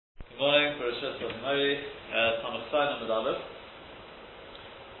Morning for Rosh Hashanah Mori, Thomas Stein on the Aleph.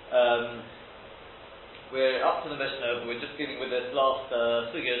 We're up to the Mishnah, but we're just dealing with this last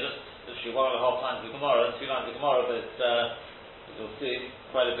sugya, just literally 1.5 lines of Gemara, 2 lines of Gemara, but as you'll see,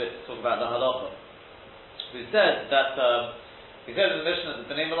 quite a bit to talk about the halacha. We said that we said in the Mishnah that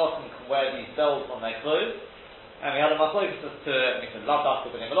the Bnei Malachim can wear these bells on their clothes, and we had a machlokes as to we can love that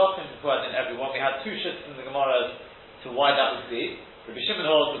for Bnei Malachim, before in everyone. We had 2 shifts in the Gemara as to why that would be. Rabbi Shimon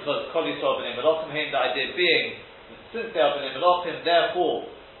holds because Kol Yisrael Bnei Malachim, the idea being since they are Bnei Malachim, therefore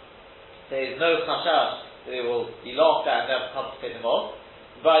there is no chashash that they will be laughed at and therefore come to take them off.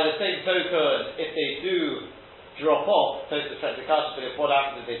 By the same token, if they do drop off, Tosfos says the kasha, but what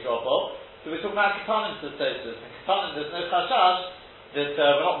happens if they drop off? So we're talking about Ketanim to Tosfos. And Ketanim, there's no chashash that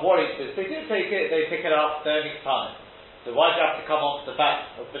we're not worried because if they do take it, they pick it up, they're only Ketanim. So why do you have to come on to the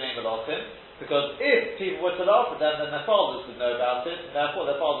fact of Bnei Malachim? Because if people were to laugh at them, then their fathers would know about it, and therefore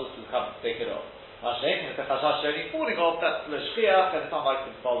their fathers would come to take it off. If the chashash is only falling off, that's l'shchiach, and it's not like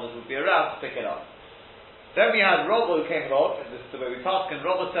the fathers would be around to pick it up. Then we had Rabba who came along, and this is the way we talk, and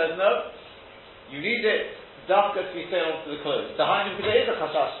Rabba says, no, you need it dafka to be sewn onto the clothes. Behind him, because there is a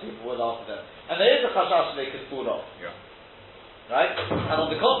chashash, people will laugh at them. And there is a chashash they could fall off. Yeah. Right? And on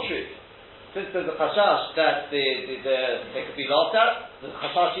the contrary, since there's a chashash that they could be laughed at, there's a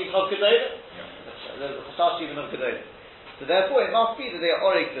chashash even of Gedolim. There's a chashash even of Gedolim. So therefore it must be that they are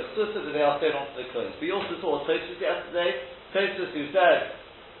orik the chsusa, that they are sewn onto the clothes. We also saw Tosfos yesterday, Tosfos who said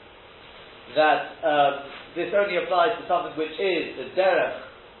that this only applies to something which is the derech,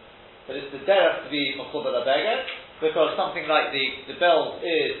 but it's the derech to be mechubar lebeged, because something like the bell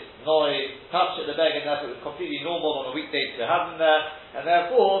is noi touch at the beged, and therefore it's completely normal on a weekday to have them there, and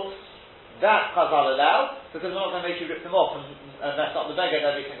therefore that Chazal allowed, because we're not going to make you rip them off and mess up the beged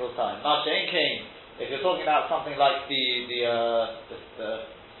every single time. Mashain came, if you're talking about something like the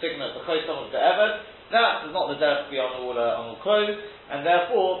signet, the chosam of the Eved, that is not the derech to be on all clothes, and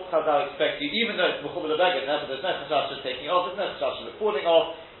therefore Chazal expect you, even though it's mechubar lebeged, therefore there's no chashash of taking off, there's no chashash of it falling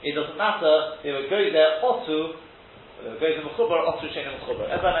off, it doesn't matter, they would go there, otu, it goes in mechubar, otu shein mechubar.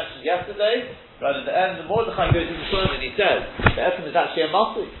 As I mentioned yesterday, right at the end, the Mordechai goes into further and he says, the Ephraim is actually a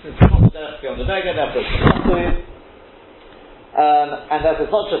masu, since it's not there to be on the beged, therefore it's a masu. And therefore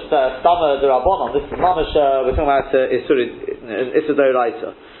it's not just Stama the Rabbanon, this is Mamash, we're talking about Issa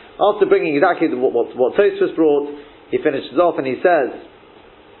Doraisa. After bringing exactly what Tosfos brought, he finishes off and he says,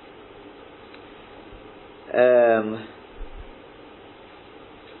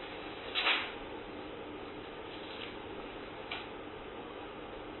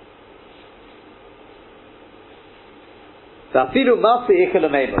 you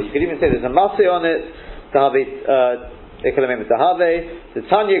could even say there's a masi on it, the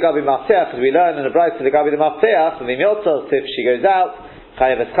Tanya Gabi Mafteach, as we learn in the Brayta, the Gabi the Mafteach, the Mimyotos, if she goes out,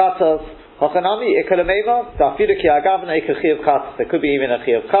 Chayav Chatos, Hochanami Ikalamema, Dafilu Ki Agavna Ikachiv Chatos. There could be even a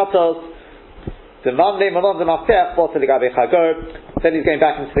Chiv Chatos. The Mamle Malon the Mafteach, Bota the Gabi Chagor. Then he's going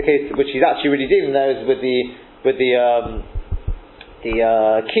back into the case which he's actually really dealing there is with the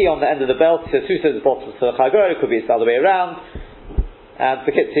key on the end of the belt. He says, who says the bottom to the Chagor? It could be it's the other way around. And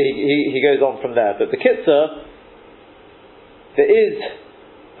the Kitzur, he goes on from there. But the Kitzur, there is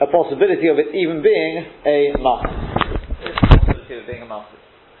a possibility of it even being a master. There is a possibility of it being a master.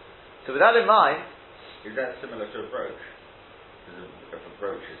 So with that in mind, is that similar to a brooch? If a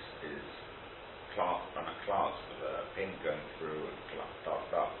brooch is clasped on a clasp with a pin going through and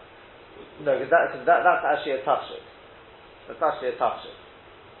clasped up. No, because that's actually a tafshit. That's actually a tafshit.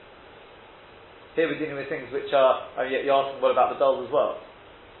 Here we're dealing with things which are. You're asking what about the bells as well?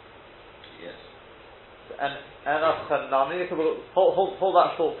 Yes. And hold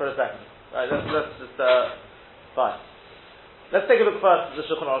that thought for a second. Right, let's just fine. Let's take a look first at the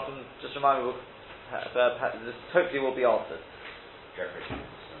Shulchan Aruch and just remind me. This hopefully will be answered.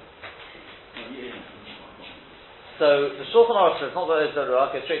 So the Shulchan Aruch says, not that it's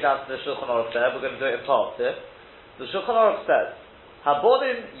okay, straight down to the Shulchan Aruch there. We're going to do it in parts here. The Shulchan Aruch says,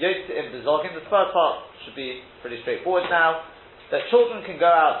 Habodim Yotzim B'Zogin. The first part should be pretty straightforward now. That children can go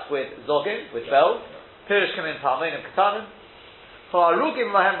out with zogin, with bells. Pirish come in Talmud and Ketanim. For Arugim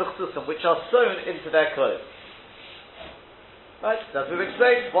Lahem B'Chsusim, which are sewn into their clothes. Right? As we've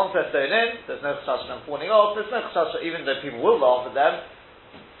explained, once they're sewn in, there's no chashash of them falling off. There's no chashash, even though people will laugh at them,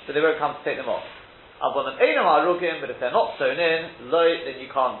 so they won't come to take them off. But if they're not sewn in, then you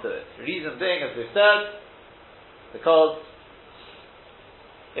can't do it. The reason being, as we've said, because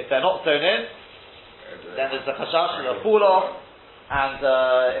if they're not sewn in, then there's a chashash they'll fall off, and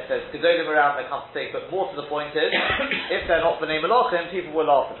if there's gedolim around, they can't take. But more to the point is, if they're not b'nei malachim, people will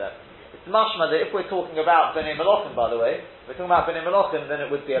laugh at them. it's mashma that if we're talking about Bnei Malachim, by the way, if we're talking about Bnei Malachim, then it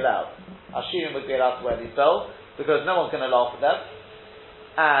would be allowed. Ashirim would be allowed to wear these bells, because no one's going to laugh at them.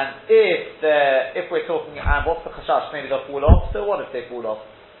 And if we're talking, and what's the chashash, maybe they'll fall off, so what if they fall off?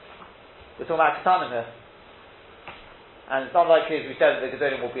 We're talking about Ketanim here. And it's not like as we said that the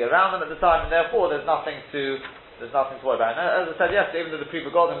Gedolim will be around them at the time, and therefore there's nothing to worry about. And as I said yesterday, even though the Pri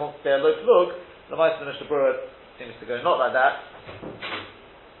Megadim wants their look, the Meister Mishnah Berurah seems to go not like that.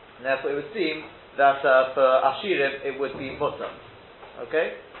 And therefore it would seem that for Ashirim it would be mutter.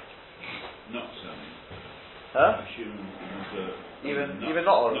 Okay? Not selling. Huh? Ashirim even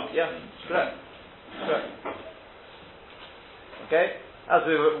not oral. Yeah, correct. Okay? As as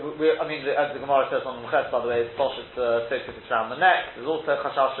the Gemara says on the Mches, by the way, it's posh, it's around the neck. There's also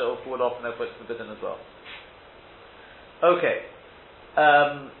chashash it will fall off, and therefore it's forbidden as well. Okay.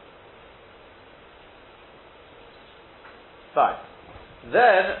 Fine.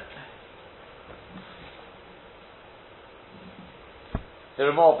 Then the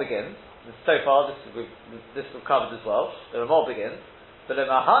Ramah begins. So far, this we've covered as well. The Ramah begins. But the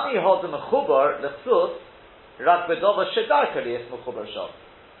Mahani holds a mechubar lechsus rak bedova shedarka liyis mechubar sham.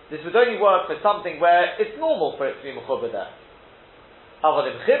 This would only work for something where it's normal for it to be mechubar there. Avad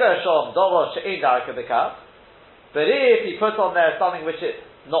im chiber sham dova she'ein darka bekach. But if you put on there something which is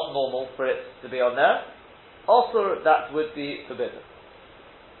not normal for it to be on there, also that would be forbidden.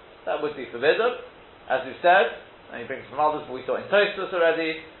 That would be forbidden, as we said, and he brings from others, but we saw in Tosfos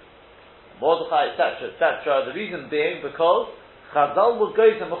already, Mordechai, etc. The reason being because Chazal will go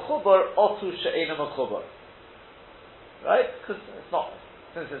to mechubar otu she'ena mechubar, right? Because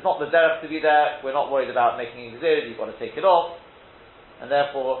since it's not the derech to be there, we're not worried about making exir. You've got to take it off, and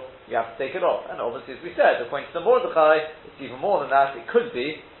therefore you have to take it off. And obviously, as we said, according to the Mordechai, it's even more than that. It could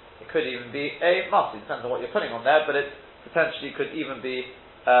even be a must. It depends on what you're putting on there, but it potentially could even be.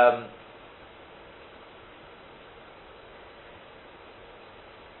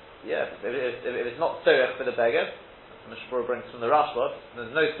 If it's not sterech for the beged, Mishnah Berurah brings from the Rashba,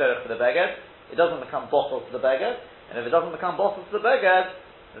 there's no sterech for the beged, it doesn't become bottle to the beged, and if it doesn't become bottle to the beged,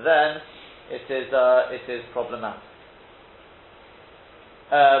 then it is problematic.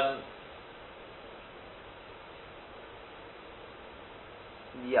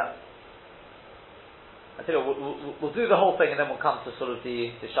 I tell you, we'll do the whole thing, and then we'll come to sort of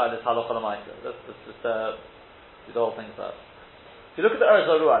the Shailas Halacha L'Maisa. Let's just do the whole thing first. If you look at the Ur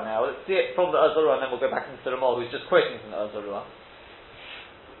Zarua now, let's see it from the Ur Zarua, and then we'll go back into the Ramah, who's just quoting from the Ur Zarua.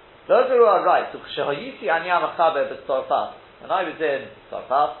 The Ur Zarua writes, "Shehayisi Anya Machaber b'Tzarfat." When I was in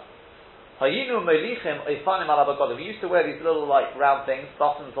Tzarfat, Hayinu Melichim Oifanim Ala Begodim. We used to wear these little round things,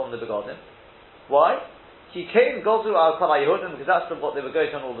 buttons on the Begodim. Why? He came Gozu Al Kol Yehudim, because that's what they were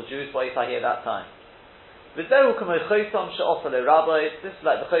going on all the Jews. Why I hear that time. V'zehu K'mei Chosom She'osel Rabbi. This is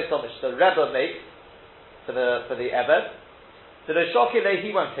like the Chosom which the Rebbe makes for the Eved. So the Shokile, he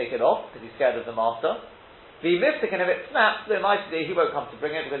won't take it off because he's scared of the master. The mystic, and if it snaps, he won't come to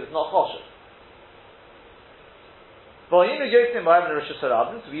bring it because it's not choshev. So we used to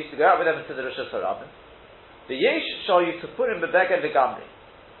go out with them into the Rosh Hashanah. The Yesh show you to put in the beged legamri.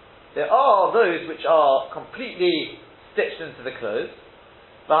 There are those which are completely stitched into the clothes.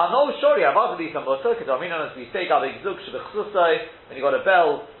 But no shori avadli samoto because as we say when you got a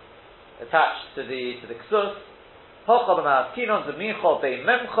bell attached to the ksus. That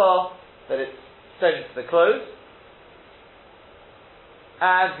it's sewn into the clothes.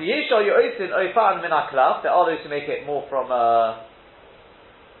 And the Yeshal Yosin Oifan Min HaKlaf, there are those who make it more from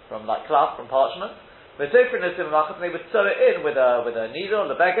like cloth, from parchment. But different is in Malachas, and they would sew it in with a needle,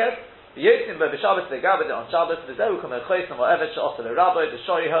 the beged. The Yosin by Shabbos, they grab it on Shabbos, the Zehu Kamel Chosim or Evet She'osel Rabbi, the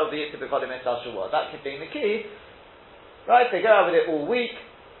Shori Ho, the Yitzib Bekodim Esal Shavua. That being the key, right? They go out with it all week.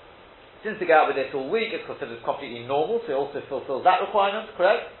 Since they go out with it all week, it's considered completely normal, so it also fulfills that requirement,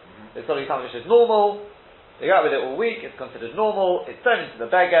 correct? It's got to be something which is normal. They go out with it all week, it's considered normal, it's thrown into the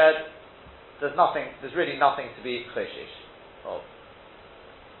beged, there's really nothing to be choshish of.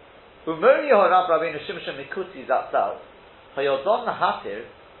 Umeri Horav Rabbeinu Shimshon Mikutzi Zatzal, Hayodon Hatir,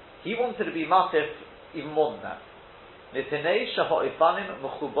 he wanted to be matir even more than that. Nitenei Shaho'ifanim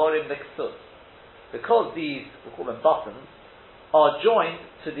Mechuborim Leksus, because these, we'll call them buttons, are joined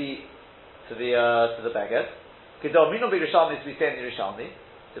to the beged. Kedomino b'Yerushalmi, as we say in the Yerushalmi,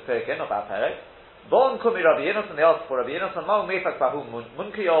 the Perek, not bad Perek. Bon kumi Rabbi Yenos, and they ask for Rabbi Yenos, and Ma'u Mefak Bahu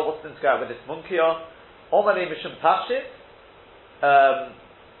Munkiyo, what's been to go out with this Munkiyo? Omale Mishum Tashit.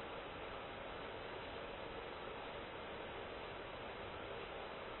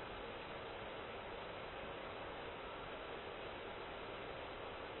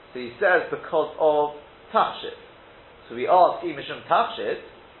 So he says because of Tashit. So we ask Mishum Tashit.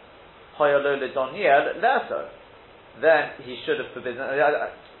 then he should have forbidden.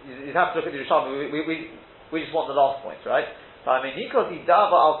 You'd have to look at the Yerushalmi. We just want the last point, right? So I mean, Nikoti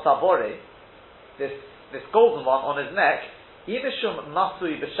Dava al Tabore, this golden one on his neck, Imishum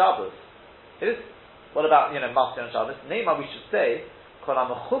Masui b'Shabbos. It is. What about Masui on Shabbos? Neima, we should say, Kol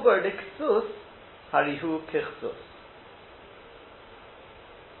HaMechubar Liksus Harihu Kichsus.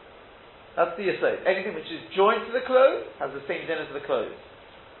 That's the yesod. Anything which is joined to the clothes has the same din as the clothes.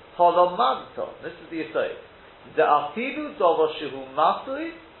 Holomadto. This is the yesod. The afilu dovo shehu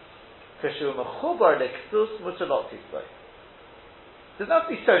masui kashu mechubar leksus mutalot tisbay. It does not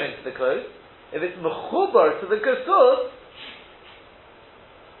have to be sewn into the clothes. If it's mechubar to the kesus,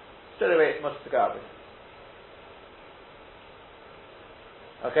 straight away it's mustagabi.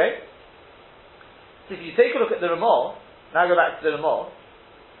 Okay. So if you take a look at the Ramah, now go back to the Ramah.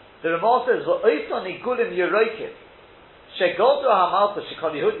 The Ramah says, "V'oison igulim yeroikim shegodu hamalchus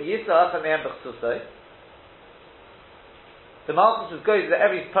shekol yehud yisrael chamehem b'chsusay." The malchus goes that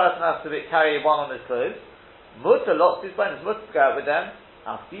every person has to carry one on his clothes. Mutter lots his bones, mutter go out with them.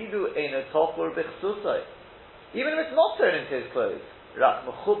 Afilu eino tofur b'chsusay. Even if it's not thrown into his clothes, rak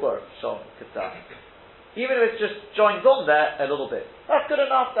mechubar shom ketzah. Even if it's just joined on there a little bit, that's good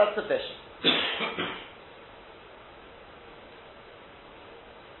enough. That's sufficient.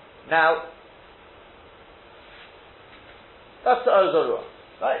 Now, that's the Ozorua,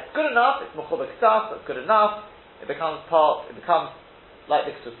 right? It's good enough, it's Mechubar Ktaf, that's good enough, it becomes like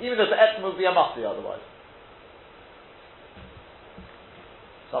the Ktuf, even though the Etzim would be a Masi otherwise.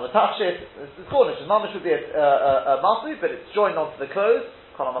 So the Tachshit, it's Cornish, the Mamish would be a Masi, but it's joined onto the clothes,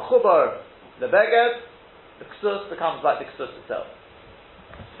 Kol HaMechubar, the Beged, the Ksus becomes like the Ksus itself.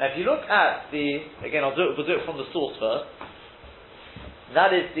 Now if you look at we'll do it from the source first.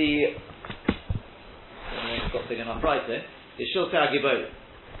 That is I've got big enough writing. The Shultei HaGiborim.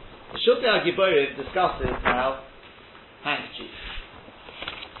 The Shultei HaGiborim discusses now handkerchief.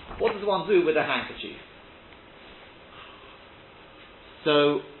 What does one do with a handkerchief?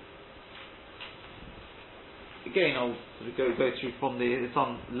 So again, I'll sort of go through from it's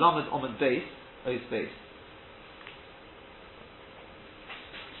on Lamed Omid Beis, O's Beis.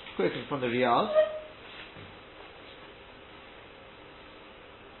 Quoting from the Riyadh.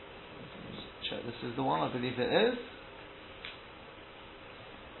 This is the one, I believe it is.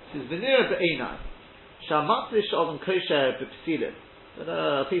 This is Venera Be'enai. Shamatlish Odom Kosher B'Psilim. A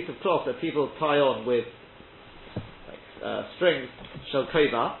piece of cloth that people tie on with strings, Shel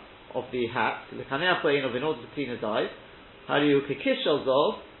Kova, of the hat. L'kaneach Be'enov, in order to clean his eyes. Hariu Kikish Shel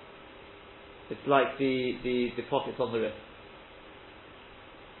Zov. It's like the pockets on the wrist.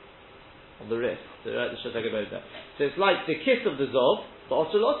 On the wrist. So it's like the kiss of the Zov, but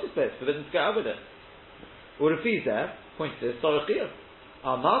also lots of space, forbidden to get out with it. Or if he's there, points to this, Sorachiyah.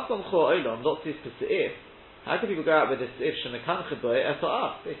 How can people go out with this if Shemekancheboy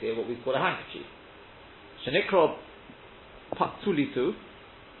Esa'ah? Basically what we call a handkerchief. Shenikro Patsulitu,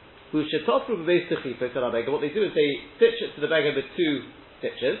 who Shetofru B'Veistichifa Karabega. What they do is they stitch it to the beggar with two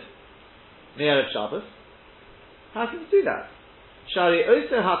stitches, near of Shabbos. How can you do that? Shari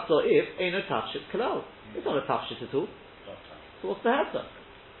Osa Hatso if Eino Tafshit Kalal. It's not a Tafshit at all. So what's the Hatsa?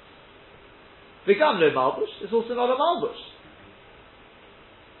 Vigam lo Malbush, it's also not a Malbush.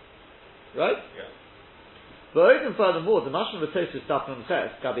 Right? Yeah. But even furthermore, the Mashma V'Tosu Staf Nun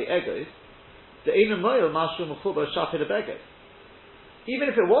Ches, Gabi Egos, the Eino Moyo Mashma Mechubar Shapir Begos. Even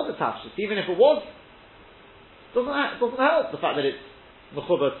if it was a Tafshit, even if it was, doesn't help the fact that it's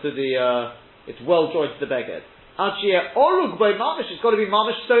Mechubar to the, it's well joined to the Beged. Achia Orug by Mamish, it's got to be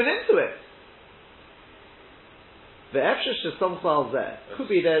Mamish sewn into it. The Efshesh is some files there. Could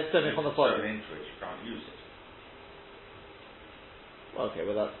be there sewing on the fire. Sewn into it, you can't use it. Well, okay,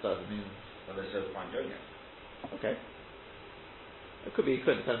 well that doesn't mean. Well, there's no point doing it. Okay. It could be,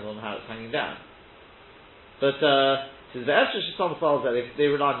 depending on how it's hanging down. But, since the Efshesh is some files there, they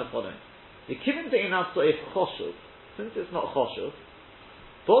rely on the following. The Kivin De'inav So'if Choshuv, since it's not Choshuv,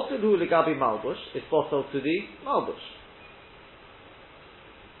 Botel Hu Legabi Malbush, it's bottled to the Malbush.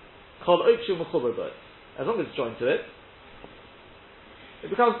 Kol Oikshu Mechubar Bo. As long as it's joined to it, it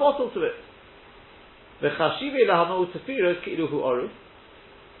becomes bottled to it.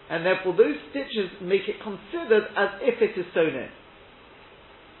 And therefore those stitches make it considered as if it is sewn in.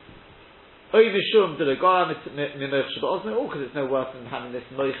 Or because it's no worse than having this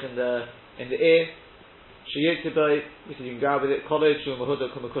moich in the ear. Because you can go out with it, as long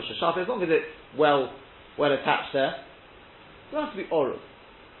as it's well attached there. It doesn't have to be oral.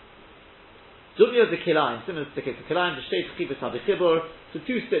 Dunya the kilaim, similar to the kilaim, the state chibus habichibur, so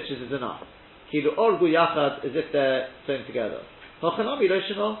two stitches is enough. Kilu orgu yachad, as if they're sewn together. Hachanami lo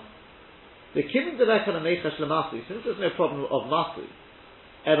sheno, The Kivin Delekha Mechash Lamasu, since there's no problem of Masu,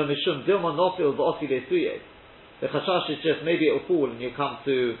 Ela Mishum Dilma Nofil V'Osi Lesuye, the Chashash is just maybe it'll fall and you'll come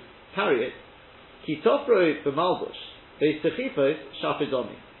to carry it. Kitofro B'Malbush, Be'Sechifos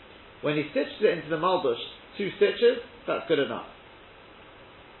Shafidomi. When he stitches it into the Malbush, 2 stitches, that's good enough.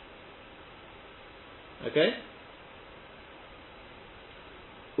 Okay?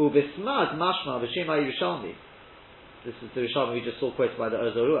 Ubismad Mashma V'Shema Yerushalmi. This is the Yerushalmi we just saw quoted by the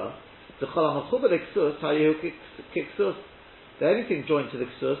Ozorua. The Cholam Achuba Ksus, Hayu Ksus. The only thing joined to the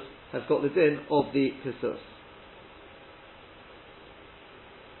Ksus has got the din of the Ksus.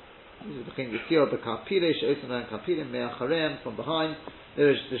 From behind, there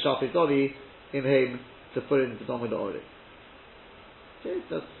is the Shafi Doli in him to put in the Dom with the Ori. Okay,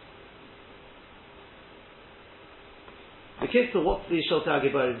 that's the kids. So what's the Shulchan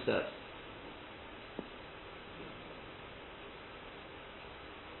Aruch says?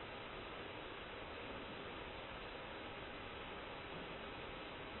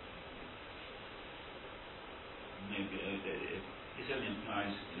 Maybe it only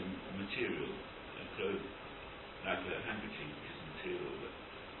applies to material, clothing, like a handkerchief, which is material that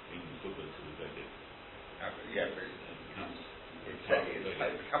being put to the beggar. Yeah, but it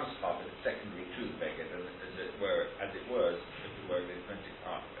becomes part of it, secondary to the beggar, as it were, if it were the authentic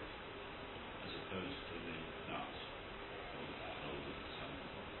part of it. As opposed to the nuts or the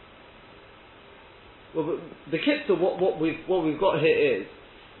something. Well, the kids. So what we've got here is,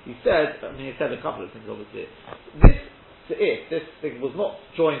 he said a couple of things. Obviously, this thing was not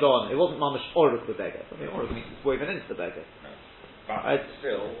joined on. It wasn't mamish oruk the beggar. I mean, oruk means it's woven into the beggar. No. But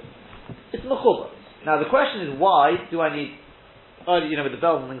still, it's mechuba. Now the question is, why do I need? With the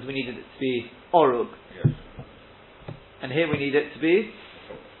bells and things, we needed it to be oruk, yes. And here we need it to be.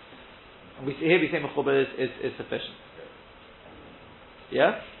 And here we say mechuba is sufficient.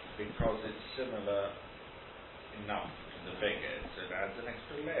 Yeah. Because it's similar enough to the beggar, so it adds an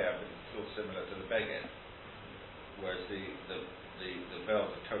extra layer, but it's still similar to the beggar. Whereas the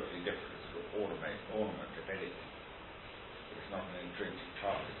bells are totally different. It's an ornament, if anything. It's not an intrinsic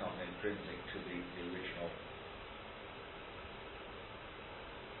part. It's not an intrinsic to the original.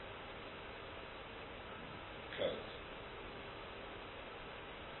 Clothes.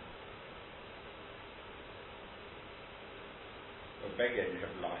 Well, beggar you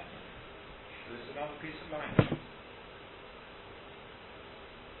have line. So there's another piece of line.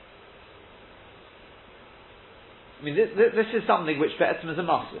 I mean, this is something which be'etzim is a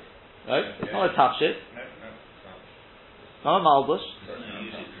muscle, right? Yeah. It's not a touch it. No, it's not. Not a malbush. Use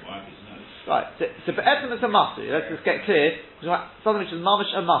it to wipe his nose. Right. So be'etzim is a muscle. Let's just get clear. Something which is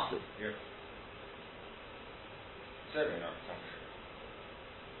mamish a muscle. Yeah. Certainly not a touch.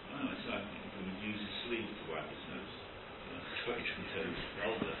 Well, it's like he would use his sleeve to wipe his nose. Try to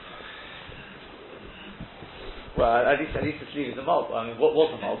roll that. Well, at least the sleeve is a malbush. I mean, what was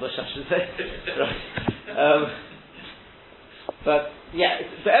a malbush, I should say. Right. But yeah,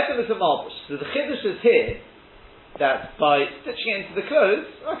 be'etzim is a malbush. So the chiddush is here that by stitching it into the clothes,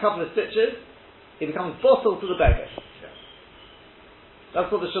 a couple of stitches, it becomes bottled to the beggar. Yeah.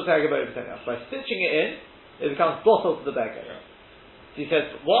 That's what the Shulchan Aruch is telling us. By stitching it in, it becomes bottled to the beggar. Yeah. So he says,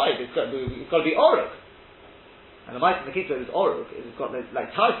 why? It's got to be oruk. And the mice in the kitzur is oruk. It's got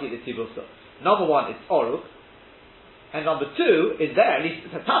like tightly the tibul stuff. Number one, it's oruk. And number two, is there, at least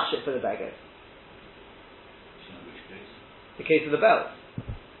it's a touch it for the beggar. So in which case? The case of the bells.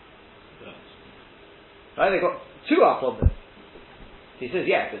 Bells. Right? They've got two up on this. He says,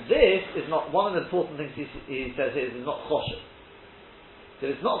 yeah, but this is not, one of the important things he says here is not choshev. So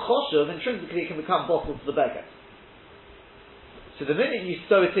if it's not choshev, intrinsically it can become bottled to the beggar. So the minute you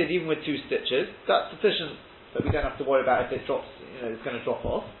sew it in, even with 2 stitches, that's sufficient that we don't have to worry about if it drops, it's going to drop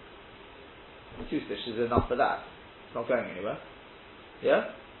off. 2 stitches is enough for that. It's not going anywhere.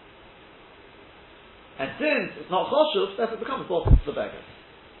 Yeah? And since it's not choshev, therefore it becomes bottled to the beggar.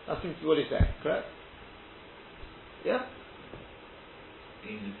 That seems to be what he's saying, correct? Yeah?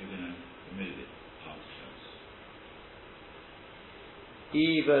 Even if you're going to remove it after shots.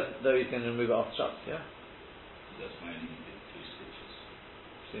 Even though he's going to remove it after shots, yeah? That's why you need 2 stitches.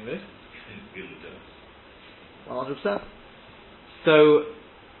 See me? Really does. 100%. So,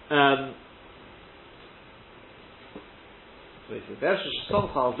 it's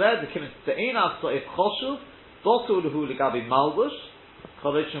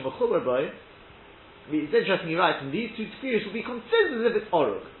interesting, you're right, and these 2 tefillos will be considered as if it's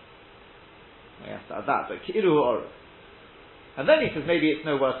orug. I have to add that, but ki'ilu orug. And then he says maybe it's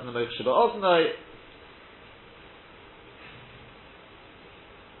no worse than the Moshe Oznoi.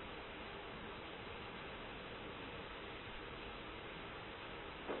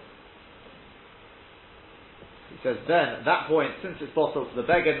 says then, at that point, since it's bottled to the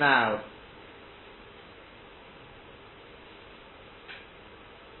beggar now,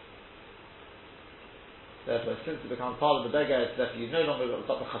 therefore, since it becomes part of the beggar, therefore you no longer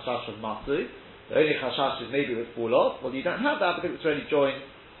got the chashash of matzu. The only chashash is maybe it would fall off. Well, you don't have that because it's already joined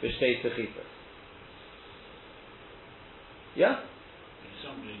with shtei techifas. Yeah?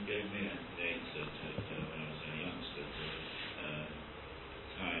 Somebody gave me an answer when I was a youngster to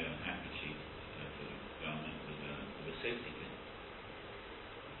tie a handkerchief to a garment with a safety pin.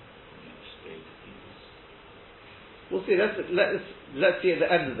 We'll see. Let's see at the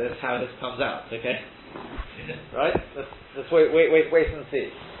end of this how this comes out. Okay, right? Let's wait and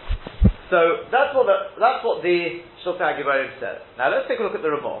see. So that's what the Shulchan Aruch said. Now let's take a look at the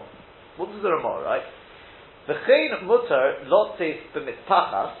Ramah. What does the Ramah, right? V'chein mutar lotzis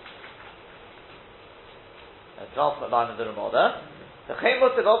b'mitzpachas. That's the ultimate line of the Ramah there. V'chein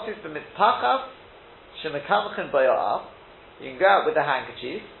mutar lotzis b'mitzpachas shemekavchen baya'ah. You can go out with a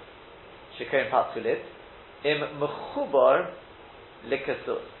handkerchief. Shekein patzulit. Im mechubar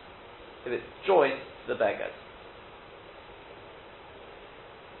likasus. If it's joined to the beggars.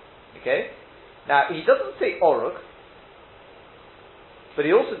 Okay? Now, he doesn't say orug, but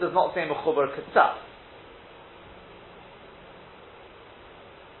he also does not say mechubar katzaf.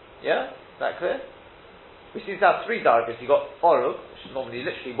 Yeah? Is that clear? We seem to have three dargas. You've got orug, which is normally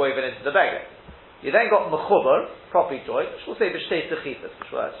literally woven into the beggar. You then got mechubar, properly joined, which we'll say b'shtei techifas, which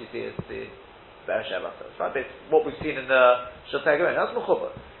we'll actually see as the Be'er Sheva says, right? But it's what we've seen in the Shulchan Aruch. That's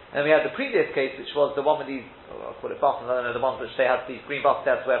mechubar. And we had the previous case, which was the one with these, I'll call it buttons, I don't know, the ones which they had these green buttons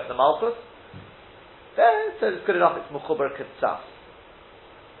they had to wear for the Malchus. There, it says it's good enough, it's mechubar katzaf.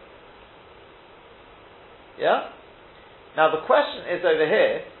 Yeah? Now the question is over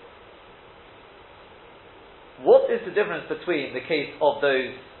here, what is the difference between the case of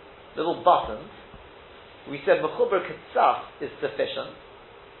those little buttons? We said mechubar katzaf is sufficient.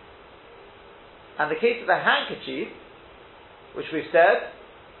 And the case of the handkerchief, which we've said,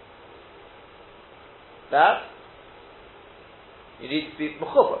 that you need to be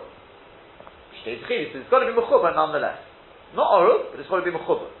mechubar. It's got to be mechubar nonetheless. Not orug, but it's got to be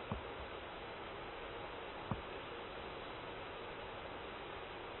mechubar.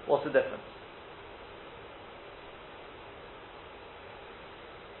 What's the difference?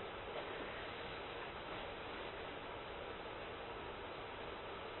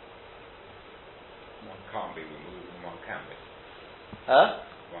 Can't be removed and one can be. Huh?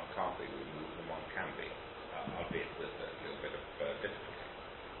 One can't be removed and one can be, albeit with a little bit of difficulty.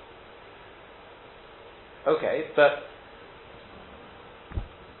 Okay, but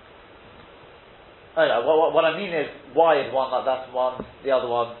what I mean is, why is one like that and one the other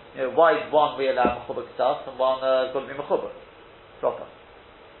one? You know, why is one we allow mechubar ktaf and one got to be mechubar proper?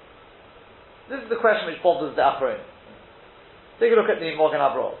 This is the question which bothers the Acharon. Take a look at the Morgan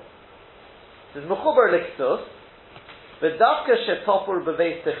Avrol. It says mechubar liksus, but dafka shetopur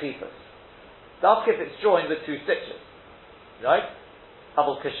beveis techifas. Dafka if it's joined with two stitches, right?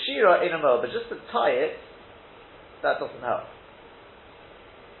 Abul kashira inamel, but just to tie it, that doesn't help.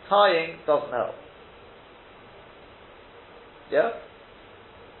 Tying doesn't help. Yeah?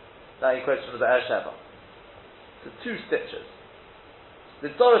 Now you question from the Be'er Sheva. So two stitches. The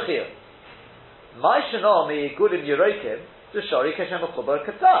Tzorich here. My shanomi gudim yirokim to shori keshem mechubar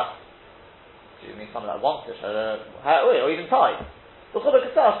katzaf. Do you mean something like one stitch? Or even tied. Mechubar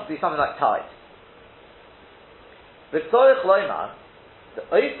katzaf would be something like tied. The Tzorich loimar, the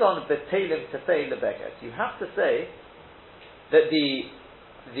oison betelim tefei lebeget. You have to say that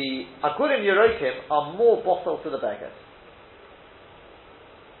the agurim yirokim are more bottled to the beget.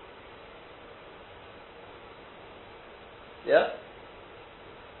 Yeah?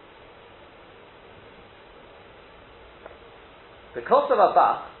 Because of a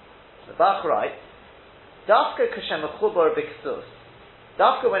Bach, the Bach writes, Dafka kashem mechubar b'ksus.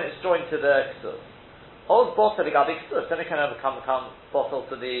 Dafka when it's joined to the ksus. Old bottle gabi ksus, then it can become bottle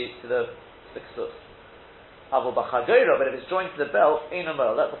to the ksus. Avu b'chagoyra, but if it's joined to the belt, eno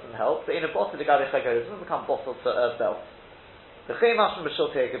mel, that doesn't help. So eno bottle gabi chagoyra, it doesn't become bottle to a belt. The chemash from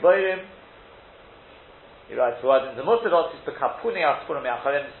b'shultei gebayrim. He writes, "Who in the Mutadot is the kapuni aspurim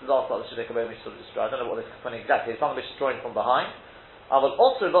yacharim." This is the last part of the Shulchan Aruch which I don't know what this kapuni exactly is. Something which is joined from behind. I will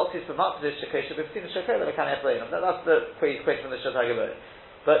also lots is from up to this shekesha. We've seen the shekesha that I can't explain. That's the question from the Shulchan Aruch.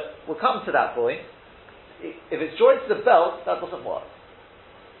 But we'll come to that point. If it's joined to the belt, that doesn't work.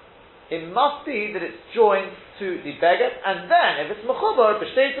 It must be that it's joined to the beget, and then if it's mechubar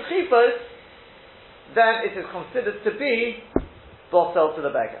b'shtei techifos, then it is considered to be bosel to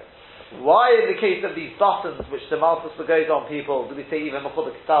the beget. Why, in the case of these buttons, which the Malchus goes on people, do we say even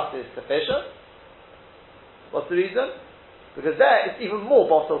mechubar ktaf is sufficient? What's the reason? Because there it's even more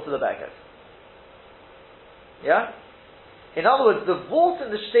bottle to the beged. Yeah? In other words, the vault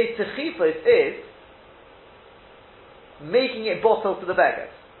in the state techifos is making it bottle to the beged.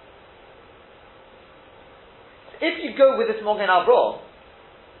 If you go with this Mogen Avraham,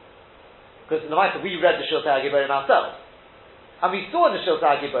 because in the matter we read the Shiltei HaGiborim ourselves, and we saw in the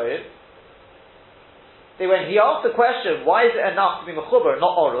Shiltei HaGiborim, when he asked the question, why is it enough to be mechuber,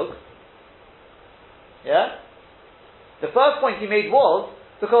 not orug? Yeah? The first point he made was,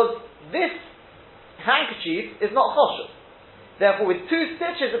 because this handkerchief is not choshev. Therefore, with 2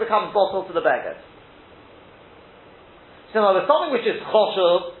 stitches, it becomes bottle to the beged. So now, with something which is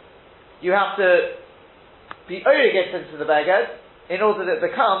choshev, you have to be only gets into the beged in order that it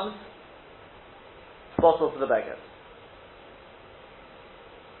becomes bottle to the beged.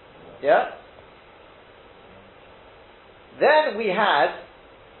 Yeah? Then we had,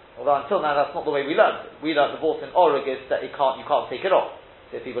 although until now that's not the way we learned it. We learned the vault in orug is that you can't take it off.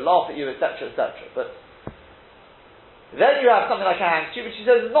 So if people laugh at you, etc., etc. But then you have something like a handkerchief which he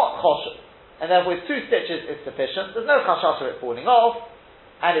says is not choshev, and therefore with 2 stitches is sufficient. There's no chashash of it falling off,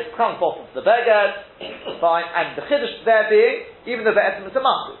 and it becomes bottom to the beged, fine, and the chiddush there being, even though be'etzim it's a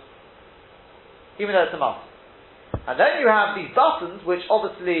must, even though it's a must. And then you have these buttons, which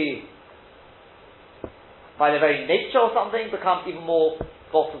obviously, by their very nature or something, become even more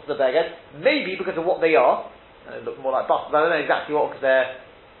bottom to the beged, maybe because of what they are, and they look more like buttons, I don't know exactly what, because they're,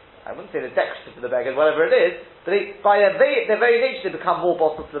 I wouldn't say they're decorative to the beged, whatever it is, but by their very nature they become more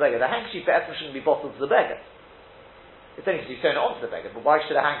bottom to the beged. The handkerchief be'etzim shouldn't be bottom to the beged. It's only because you've sewn it onto the beged, but why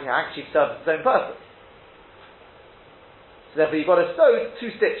should a handkerchief serve its own purpose? So therefore you've got to sew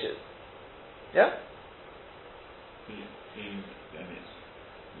 2 stitches. Yeah? Then it's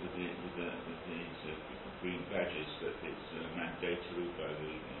with these green badges that it's mandatory by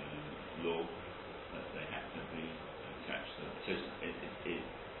the law that they have to be attached to. So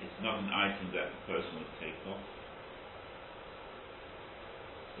it's not an item that the person would take off.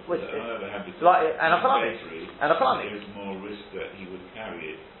 Which like and there is more risk that he would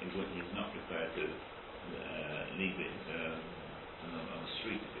carry it. He's not prepared to leave it on the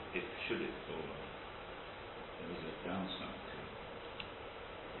street should it fall off. There is a downside to it.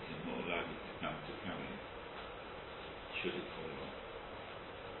 He's more likely to come to carry it should it fall off.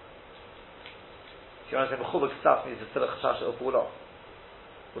 If you want to say mechubak stuff means it's still a chashash it'll fall off.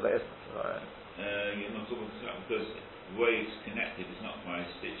 Well, that isn't. You're not talking about because the way it's connected is not by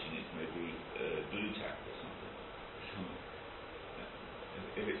stitching, it's maybe glue tack or something.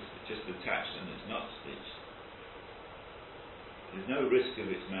 If it's just attached and it's not stitched, there's no risk if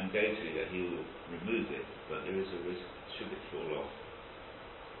it's mandatory that he will remove it, but there is a risk should it fall off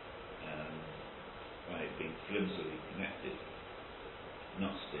by it being flimsily connected,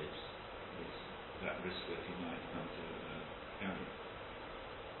 not stitched. There's that risk that he might come to carry.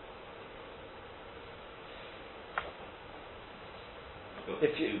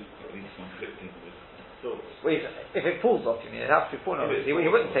 If you conflicting with thoughts. Well, if it falls off, you mean it has to be fallen off. He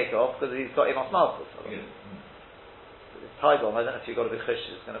wouldn't take it off because he's got Imas Malchus. Yeah. It's tied on. I don't know if you've got to be chish,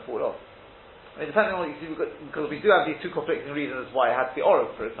 it's going to fall off. I mean, depending on what you see, because we do have these 2 conflicting reasons why it had to be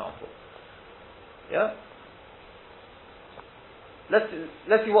orug, for example. Yeah. Let's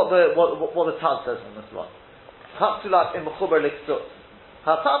see what the Taz says on this one. Hatzulat in mechuber liksut.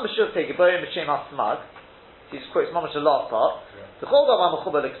 Hatam b'shur tegiborim b'shem hasmag. He just quotes mamash the last part. The chol davar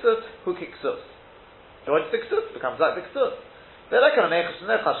mechuber liksut hu kiksus. Joins the ksus becomes like the ksus. Ve'lekan amechus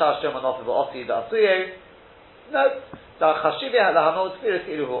no chashash shom anof v'oti da'asuye. No. Da'chashivi ha'lahanot spirit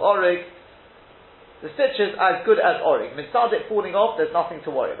iluhu orig. The stitch is as good as orig. Mitzad it falling off, there's nothing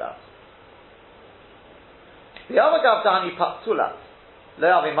to worry about. The other gavdani patzulat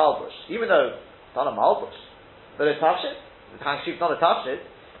le'avi malbush. Even though it's not a malbush, but it touch it. The handkerchief's not attached it.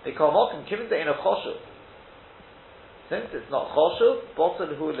 They call mokim kiven in a choshev. Since it's not choshev, bottle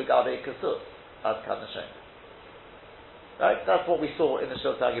hu legabe kasus as kadnashem. Right? That's what we saw in the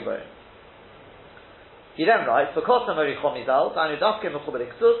Shiltei HaGiborim. He then writes, "Because Mori Chomizal, Danu Dafke Mechuber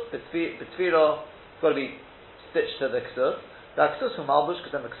Ksus, B'Tfira, it's got to be stitched to the Ksus. The Ksus from Malbush,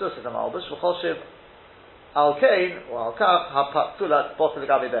 because then the Ksus is a Malbush. V'Choshev Al Kain or Al Kaf HaPatzulat Bottle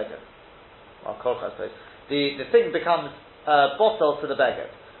Gabi Beged. Al Koch, I suppose. The thing becomes bottle to the Beged.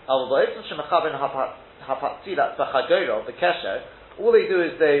 Al V'Oitzim Shemachabin HaPatzulat B'Chagoro B'Kesher. All they do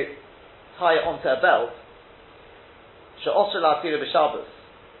is they tie it onto a belt. She'osher La'atira B'Shabbos.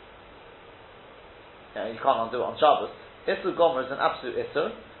 You can't undo it on Shabbos. Isur Gomer is an absolute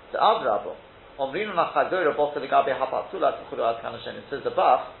Isur. The Adrabo. Omrinu Nachagora Bottle Gabi Hapatzulat Churu Ad Kanashen. It says the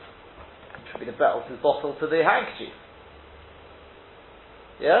Bach, which would be the belt, is bottle to the handkerchief.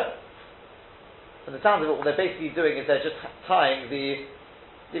 Yeah? from the sounds of it, what they're basically doing is they're just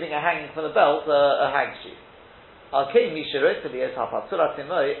leaving a hanging from the belt, a handkerchief.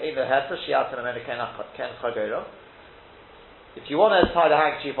 If you want to tie the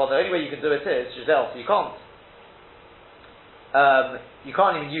handkerchief on, the only way you can do it is Giselle, so you can't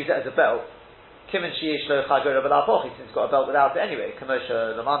even use it as a belt. Since it's got a belt without it anyway.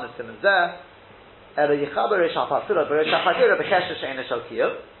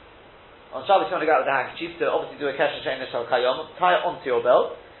 On Shabbos you want to go out with the handkerchief to obviously do a kesher she'ein shel kayom, tie it onto your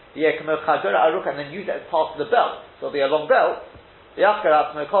belt, and then use it as part of the belt. So it'll be a long belt. Now,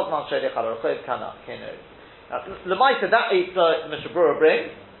 Lemaisa, that Mr. Brewer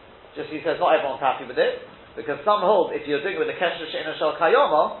brings, just he says not everyone's happy with it, because some hold if you're doing it with a kesher she'ein shel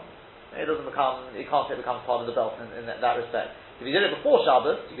kayom, it doesn't become, you can't say it becomes part of the belt in that respect. If you did it before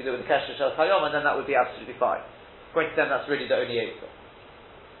Shabbos, you could do it with the kesher shel kayom, and then that would be absolutely fine. According to them, that's really the only eitzah.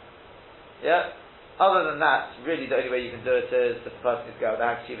 Yeah. Other than that, really the only way you can do it is if the person is going with the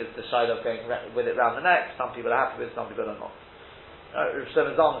handkerchief is the shide of going with it round the neck. Some people are happy with it, some people are not.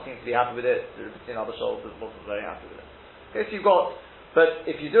 Shlomo Zalman seems to be happy with it. Between other shoulders, wasn't very happy with it. Okay, so but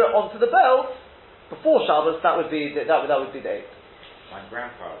if you do it onto the belt before Shabbos, that would be the eight. My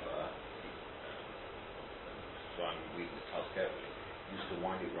grandfather, so I'm reading this house carefully, used to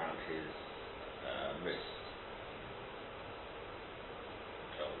wind it round his wrist.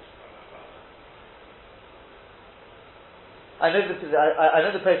 I know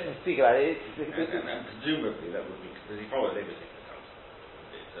the person who speak about it. And presumably that would be because he followed everything that comes.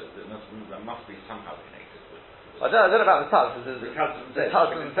 So that must be somehow connected with. I don't know about the tug. The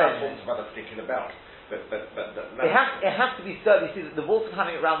tug talks about a particular belt, but it has to be certain. You see, that the rules of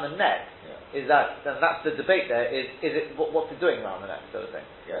having it around the neck is that, and that's the debate there. Is it what's it doing around the neck, sort of thing?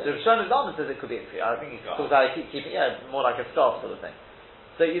 Yeah. So Shlomo Zalman says it could be a tree. I think he talks about keeping more like a scarf sort of thing.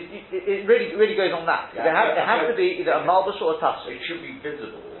 So it really goes on that. It has to be either a malbush or a touch. It should be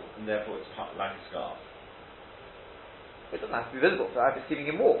visible, and therefore it's like a scarf. It doesn't have to be visible, so it's keeping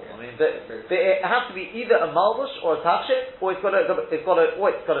him warm. I mean, but it has to be either a malbush or a touch it, or it's got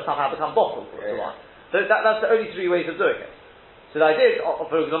to somehow become bottled. So that's the only three ways of doing it. So the idea is,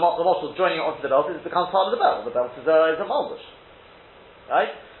 for the bottle joining it onto the belt, it becomes part of the belt. The belt is a malbush,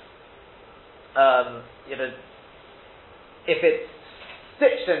 right? If it's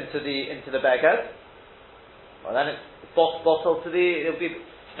stitched into the beged, well then it's bottled to it'll be.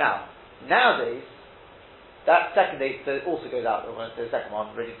 Nowadays, that second date also goes out. When I say the second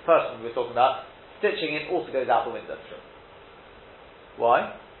one, really the first one we were talking about, stitching in also goes out the window.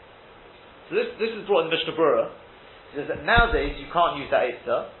 Why? So this is brought in Mishnah Berurah. It says that nowadays you can't use that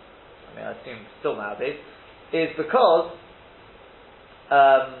eitzah. I mean, I assume still nowadays, is because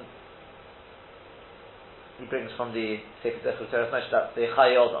he brings from the Sefer Zechus Teres Moshe, that's the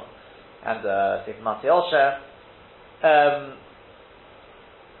Chayei Odom, and Sefer Matei Osher.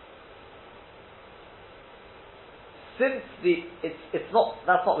 Since that's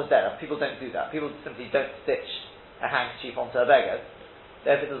not the derech. People don't do that. People simply don't stitch a handkerchief onto a beged.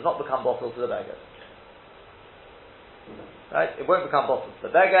 Therefore, it does not become bottled to the beged. Right? It won't become bottled to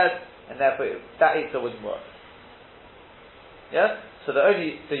the beged, and therefore that eitzah wouldn't work. Yeah. So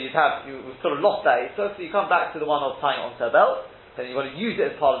you've sort of lost that eitzah. So you come back to the one of tying it onto a belt. Then you've got to use it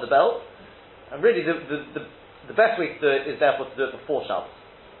as part of the belt. And really, the best way to do it is therefore to do it before Shabbos.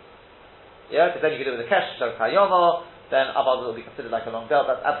 Yeah, because then you can do it with a kesher shel kayom, then Abad will be considered like a long belt.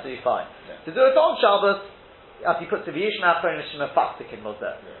 That's absolutely fine. Yeah. To do it on Shabbos, after you put Tziviyishim Afro and Shema Faktikin was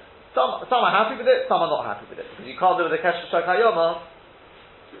there. Some are happy with it, some are not happy with it, because you can't do it with a kesher shel kayom.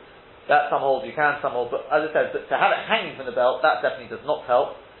 That some hold you can, some hold. But as I said, to have it hanging from the belt, that definitely does not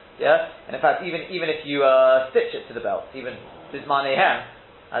help. Yeah, and in fact, even if you stitch it to the belt, even bismanei hem,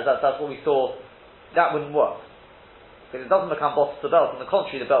 as that's what we saw, that wouldn't work. Because it doesn't become bottled to the belt. On the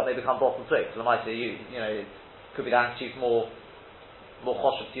contrary, the belt may become bottled to it. So it could be the handkerchief more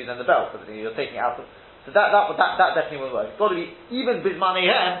choshev to you than the belt, because you're taking it out. So that definitely won't work. It's got to be even bismanei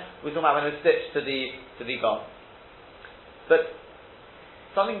hem. We're talking about when it's stitched to the garment. But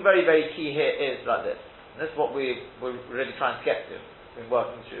something very, very key here is like this. And this is what we're really trying to get to in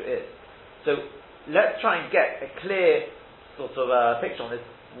working through is. So let's try and get a clear sort of picture on this.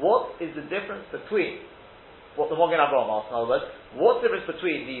 What is the difference between what the Mogen Avraham asked, in other words, what's the difference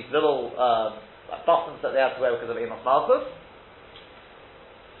between these little buttons that they have to wear because of Amos Malchus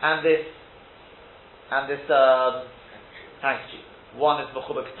and this handkerchief? One is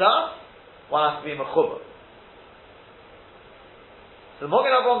mechuba k'tas, one has to be mechuba. So the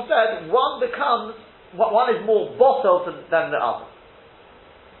Mogen Avraham said one is more bottled than the other.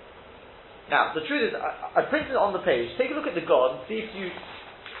 Now the truth is, I printed it on the page. Take a look at the God and see if you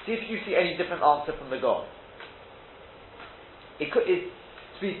See if you see any different answer from the Gon.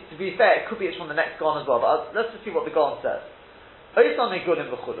 To be fair, it could be it's from the next Gon as well, but let's just see what the Gon says. Oisan megulim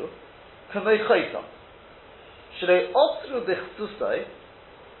v'chulu, kamei choyson. Shlei otru b'chsusoi,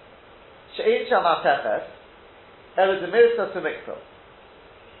 she'ein sham ateches, ela demirsa to mikro.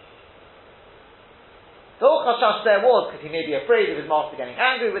 The whole chashash there was because he may be afraid of his master getting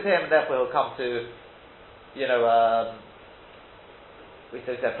angry with him, and therefore he'll come to,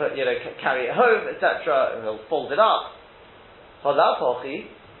 carry it home, etc. He'll fold it up. Chazal pochi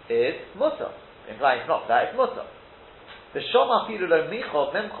is mutter, implying it's not that, it's mutter. The shoma filu lo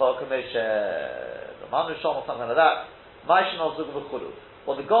micho mimcho kamesh the manu shoma, something like that. Ma'ishin al zugu v'chulu.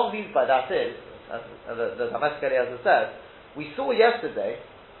 What the God means by that is, as the Damascus Eliezer says, we saw yesterday,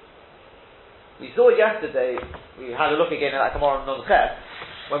 we had a look again at that Gemara on Nun Ches,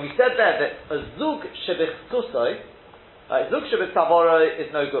 when we said there that a zug shebichtusoi, zug shebichtavoro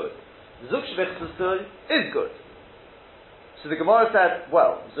is no good. Zug shebichtusoi is good. So the Gemara said,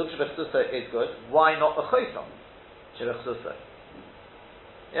 well, zug shebichtusoi is good, why not a choson shebichtusoi?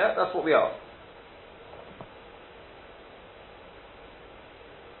 Yeah, that's what we are.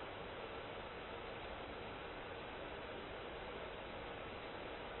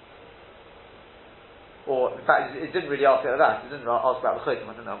 Or, in fact, it didn't really ask about that. It didn't ask about the chosim.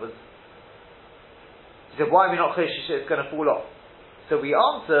 I think that was. He said, "Why are we not chosim? It's going to fall off." So we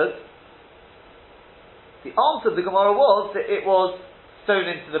answered. The answer of the Gemara was that it was sewn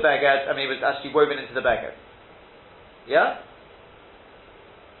into the beged. I mean, it was actually woven into the beged. Yeah.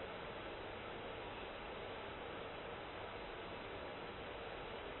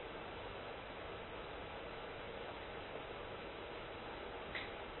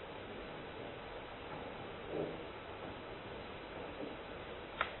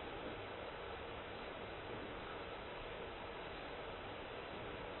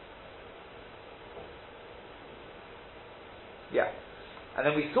 Yeah. And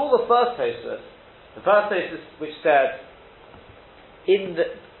then we saw the first Tosfos which said,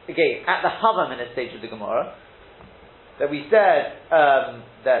 at the Havaminah stage of the Gemara, that we said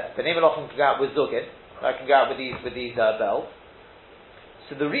that the name of Lochem can go out with Zugin, I can go out with these bells.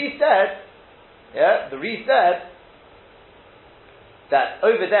 So the Re said that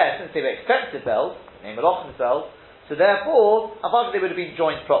over there, since they were expensive bells, the name of Lochem's bells, so therefore, above they would have been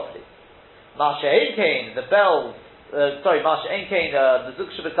joined properly. Masha Einkein, the bells, Masha Einkein, the Zug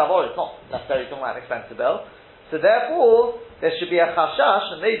Shabbat Tavor, it's not necessarily talking about an expensive bell. So therefore, there should be a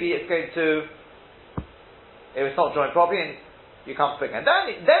chashash, and maybe it's going to, if it's not joined properly, and you can't pick it. And then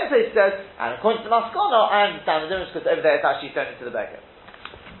it says, and according to the Maskana, I understand the difference because over there it's actually thrown into the beggar.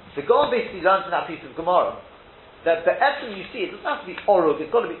 The Gaon basically learns in that piece of Gemara that the Etzim you see, it doesn't have to be orug, it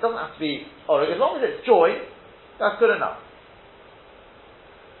doesn't have to be orug, as long as it's joined, that's good enough.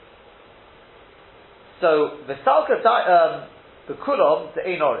 So the Salka, the Kulom, the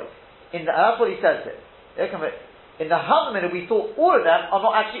Ein Orig. That's what he says here. In the Havaminah, we thought all of them are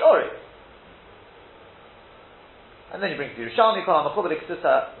not actually Orig. And then he brings the Yerushalmi, Kolam Mechuber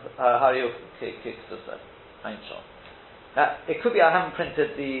Ksusa, Hariyuk Ksusa, Einshon. It could be I haven't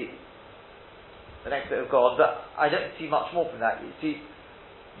printed the next bit of God, but I don't see much more from that. You see,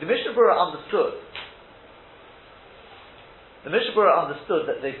 the Mishnah Berurah understood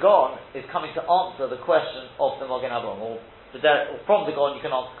that the Gon is coming to answer the question of the Magen Avraham, or from the Gon you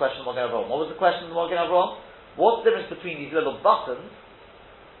can answer the question of the Magen Avraham. What was the question of the Magen Avraham? What's the difference between these little buttons,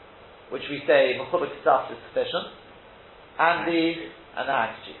 which we say Mechuber Ksaf is sufficient, and the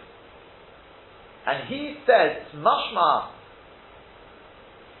handkerchief? And he says it's mashma.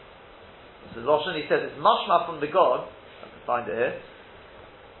 This is Loshen. He says it's mashma from the Gon. I can find it here.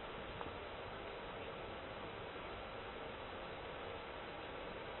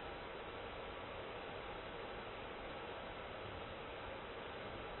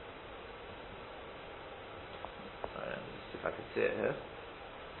 If I could see it here.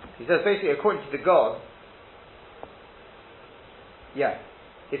 He says basically according to the God,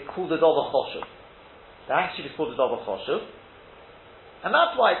 it's called a Dover Choshev. The handkerchief is called a Dover Choshev, and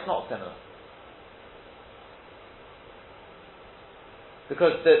that's why it's not similar.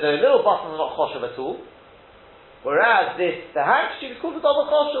 Because the little buttons are not Choshev at all, whereas the handkerchief is called a Dover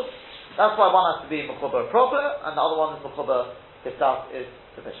Choshev. That's why one has to be Mechuber proper, and the other one is Mechuber Kisaf is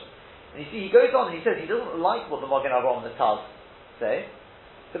sufficient. And you see, he goes on and he says he doesn't like what the Magen Avraham and the Taz say,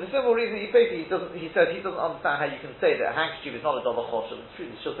 for the simple reason he doesn't understand how you can say that a handkerchief is not a Dover Choshev. It's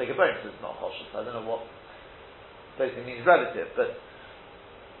true, she'll take a bone, so it's not Choshev. So I don't know what basically means relative, but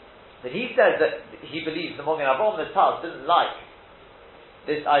he says that he believes the Magen Avraham and the Taz didn't like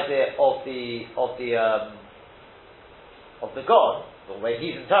this idea of the God, the way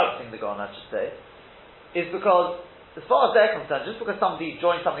he's interpreting the Gon, I should say, is because, as far as they're concerned, just because somebody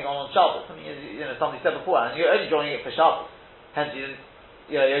joined something on Shabbos, I mean, somebody said before, and you're only joining it for Shabbos, hence you didn't,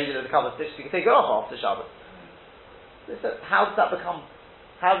 you only did a couple of stitches, you can take it off after Shabbos. They said, how does that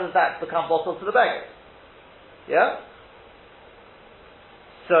become bottled to the beggar? Yeah?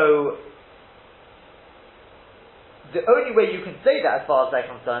 So, the only way you can say that, as far as they're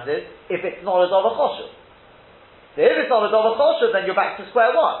concerned, is if it's not a Dova Choshev. So if it's not a Dova Choshev, then you're back to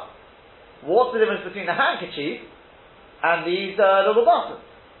square one. What's the difference between the handkerchief and these little buttons?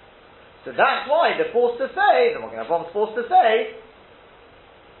 So that's why they're forced to say, the Magen Avraham is forced to say,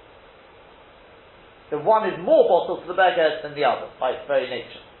 that one is more bottled to the beggar than the other, by its very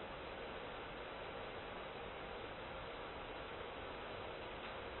nature.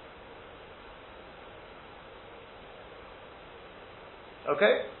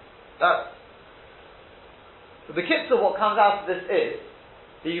 Okay? So the kitzur, what comes out of this is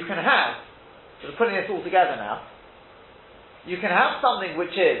that you can have, so we're putting this all together now, you can have something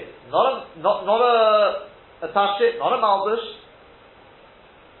which is not a tashit, not a malbush,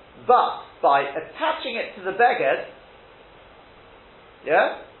 but by attaching it to the beged,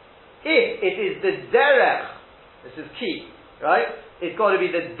 yeah, if it is the derech, this is key, right? It's got to be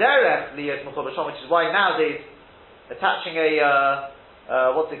the derech liyos mechubah shom, which is why nowadays attaching a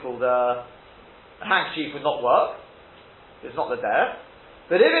what's it called, a handkerchief would not work. It's not the derech.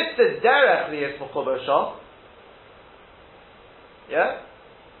 But if it's the derech liyos mechubah shom, yeah.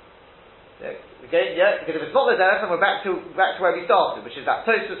 Again, yeah, because if it's not the derech, then we're back to where we started, which is that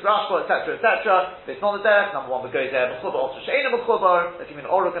Tosfos, Rashba, etc., etc. If it's not the derech, number one, we go there, Mechubar, also She'ena Mechubar, if you mean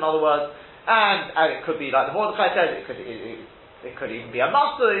Oruk, in other words, and it could be like the Mordechai says, it could even be a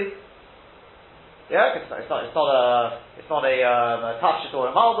Masui, yeah, it's not a Tafshit or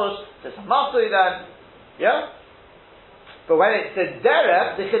a Malbush, so it's a Masui then, yeah. But when it's the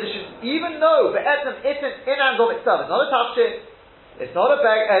derech, the Chiddush is, even though the Etzem isn't in and of itself, it's not a Tafshit, it's not a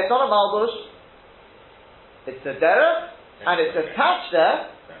it's not a malbush. It's a derech, and it's attached there.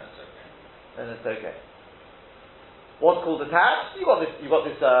 Then it's okay. What's called attached? You got this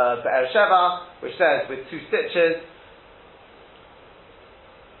Be'er Sheva, which says with 2 stitches.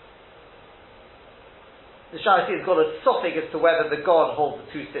 The Sharafi has got a suffix as to whether the God holds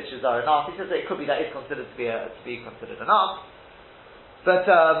the 2 stitches are enough. He says that it could be that it's considered to be considered enough, but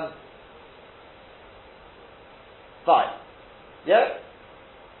fine. Yeah.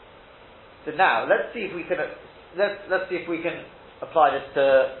 So now let's see if we can apply this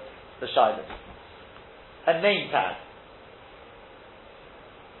to the Shiloh. A name tag.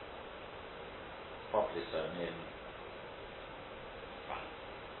 Properly sewn in.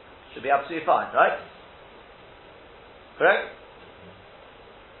 Should be absolutely fine, right? Correct?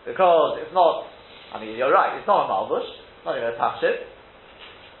 Because it's not. I mean, you're right. It's not a malbush. Not going to attach it.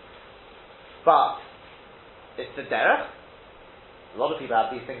 But it's the derech. A lot of people have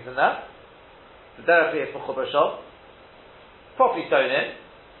these things in there. The derech is mechubar shov, properly sewn in.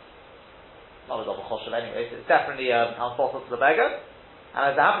 Not a double choshev anyway, so it's definitely unbottled to the beggar.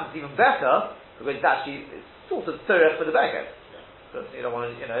 And as it happens, it's even better because it's sort of tzurech for the beggar. Because you don't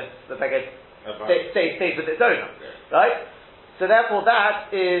want to, the beggar stays with its owner, right? So therefore,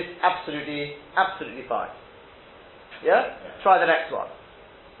 that is absolutely fine. Yeah? Try the next one.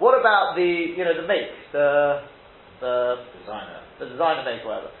 What about the make, the designer make,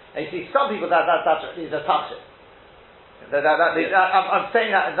 whatever. And you see, some people these are touch it. I'm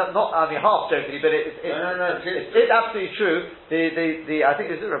saying that not half jokingly, but it's absolutely true. I think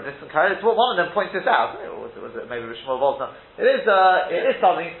this is Rabbi Nissan Kari. One of them points this out. Was it maybe Rishmol Volzner? It is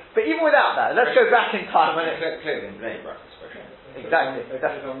something. But even without that, let's go back in time when clearly in name brackets, exactly.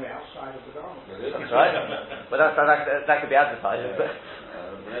 That's on the outside of the garment. That's right. But that could be advertised.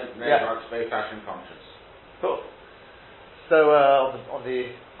 Name brackets, very fashion conscious. Cool. So on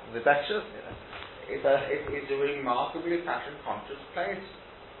the lectures, it's a remarkably fashion conscious place.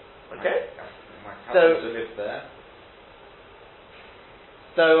 Okay. My cousins who live there.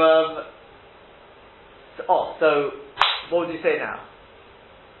 So what would you say now?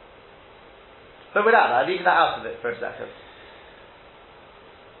 But without that, leaving that out of it for a second.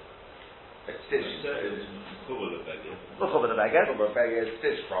 It's stitched. Mechubar the beggar. Mechubar the beggar. Mechubar the beggar,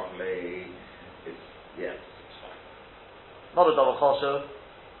 stitched properly. It's fine. Not a double choshev.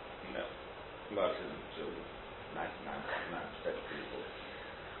 No. Most of them to 99.9% of people.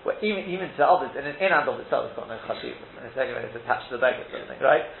 Well, even to others, in and of itself, it's got no chashiv. It's anyway, it's attached to the beggar, sort of thing,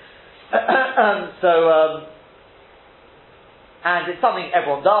 right? And it's something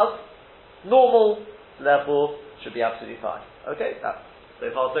everyone does, normal, therefore should be absolutely fine. Okay, that's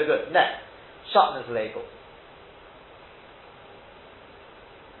so far so good. Next, Shatner's label.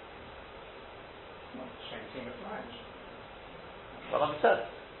 Well understood.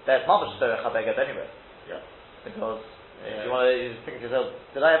 There's mamash derech habeged anyway. Yeah. Because if you want to think to yourself,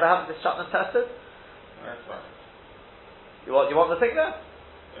 did I ever have this shutman tested? That's right. You want the thing there?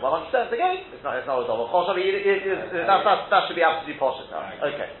 Yeah. 100% again. It's not a double chosh. That should be absolutely posh.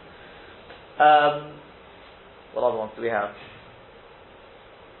 Okay. What other ones do we have?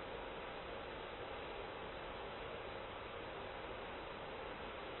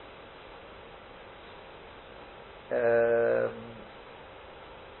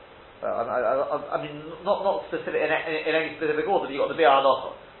 I mean, not specific in any specific order. But you got the bi'ah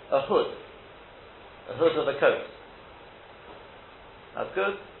halacha, a hood of a coat. That's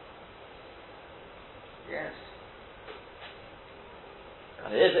good. Yes.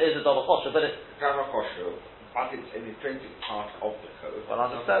 And it is a double chosha, but it's Double kosher, but it's an intrinsic part of the code. Well,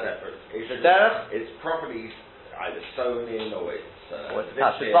 It's understood. not a separate issue. the derech. It's properly either sewn in or it's Or it's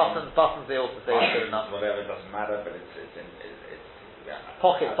attached with zipped in, buttons they also say it's good enough. whatever, it doesn't matter, but it's yeah.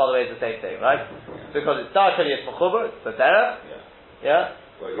 Pockets, by the way, is the same thing, right? Yeah. Because it's darkly it's mechuber, it's the derech, Yeah. yeah?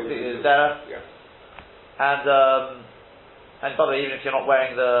 Well, Completely the derech. Yeah. And by the way, even if you're not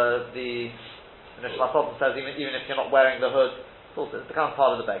wearing the Nishma Sultan says, even if you're not wearing the hood, it becomes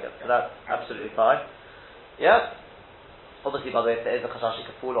part of the beggar, so that's absolutely fine. Yeah? Obviously, by the way, if there is a chashash it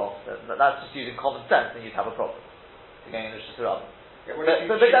could fall off, that's just using common sense, then you'd have a problem. You're going to Shasura. Yeah, well,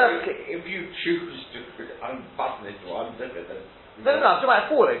 if you choose to unbutton it or unzip it, then... No, I'm talking about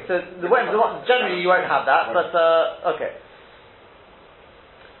falling. So generally you won't have that, but okay.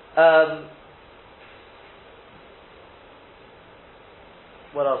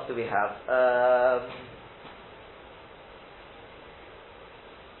 What else do we have? I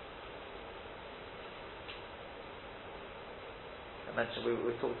mentioned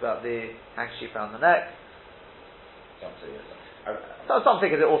we talked about the handkerchief around the neck. Some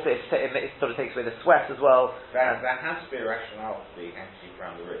think it also it sort of takes away the sweat as well. There has to be a rationale for the handkerchief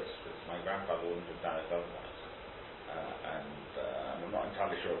around the wrist, because my grandfather wouldn't have done it otherwise. I'm not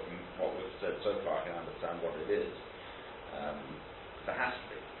entirely sure from what we've said so far I can understand what it is. There has to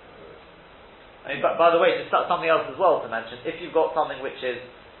be. I mean, but by the way, just something else as well to mention. If you've got something which is,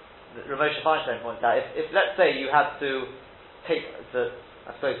 Rav Moshe Feinstein points out, if let's say you had to take the,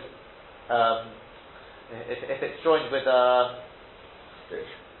 I suppose, if it's joined with a Stitch.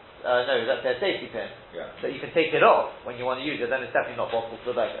 no, that's a safety pin, Yeah. that you can take it off when you want to use it, then it's definitely not possible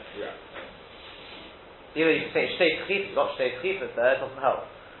for the beggar. Yeah. Even if you say shtei tchifas, you've got shtei tchifas there, it doesn't help.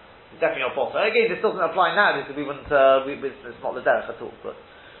 It's definitely not possible. And again, this doesn't apply now because we wouldn't, it's not the derech at all, but,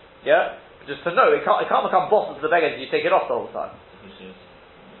 yeah? Just to know, it can't become bottom to the beggar if you take it off the whole time.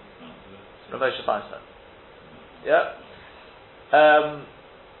 Rav Moshe Feinstein. Yeah?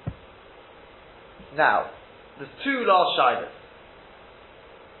 Now, there's two last shilas.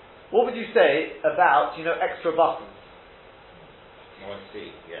 What would you say about, extra buttons? Oh, I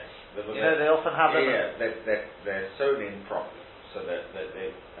see, yes. They often have them. Yeah, they're sewn in properly, so that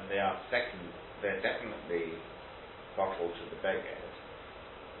they're definitely bottled to the beggar,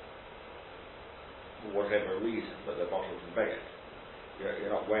 for whatever reason, but they're bottled to the beggar. You're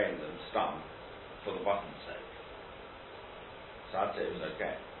not wearing them stung for the button's sake. So I'd say it was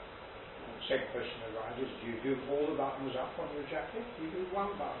okay. Second question around is, do you do all the buttons up on your jacket? Do you do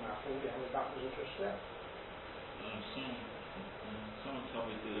one button up, all the other buttons are just there? Someone told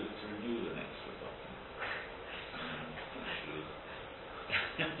me to remove an extra button.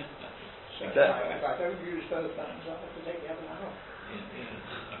 So if I don't use those buttons, I have to take the other one off.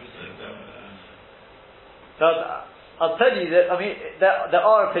 So I'll tell you that, there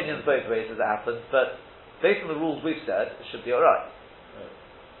are opinions both ways as it happens, but based on the rules we've said, it should be alright.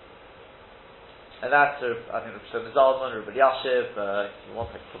 And that's, I think, Rav Zalman, Rav Elyashiv, if you want,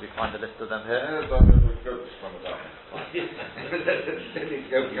 I can probably find a list of them here. I'm just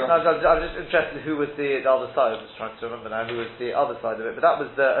interested who was the other side. I'm just trying to remember now who was the other side of it. But that was,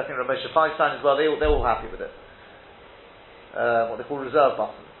 I think, Rav Moshe Feinstein as well. They're all happy with it. What they call reserve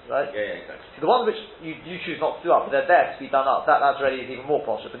buttons, right? Yeah, exactly. So the ones which you choose not to do up, but they're there to be done up, that's already even more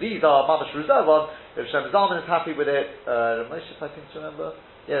posh. But these are mamash reserve ones. Rav Zalman is happy with it. Rav Moshe, I think, to remember.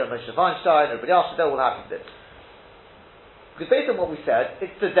 Yeah, Rav Moshe Feinstein, everybody else, they're all happy with it. Because based on what we said,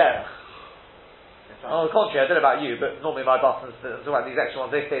 it's the derech. On the contrary, I don't know about you, but normally my buttons, I'm talking about these extra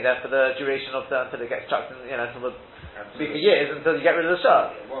ones, they stay there for the duration of until it gets chucked in, until for years, until you get rid of the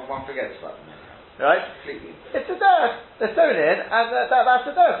shirt. One forgets about them. Right? Completely. It's a derech. They're sewn in, and that's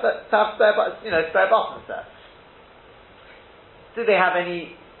a derech. To have spare buttons there. Do they have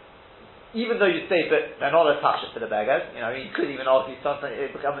any? Even though you say, but they're not attached to the beggar, you could even argue something.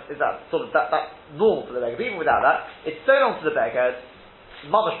 Is that sort of that's normal for the beggar? But even without that, it's sewn onto the beggar,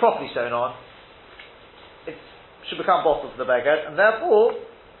 mamash properly sewn on. should become bottle for the beged, and therefore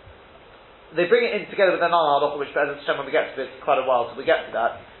they bring it in together with another halacha, which Be'ez Hashem, when we get to it, it's quite a while till we get to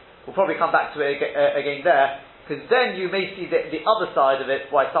that. We'll probably come back to it again there, because then you may see the other side of it,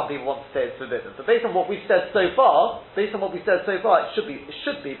 why some people want to say it's forbidden. But based on what we've said so far, it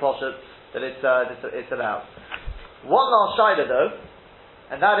should be poshut that it's allowed. One last shayla though,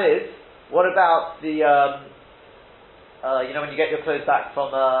 and that is, what about the when you get your clothes back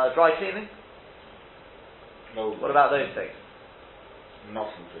from dry cleaning? No. What about those things?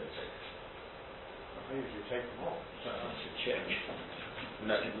 Not intrinsic. I usually take them off. That's a check.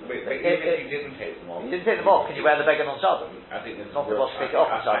 No, but even if you didn't take them off... You didn't take them off, can you wear the beggar on Shabbos? I think there's Not a real... to take it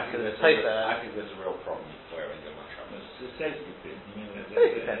off on Shabbos, because it's paper. I think there's a real problem wearing them on Shabbos. It's a safety pin.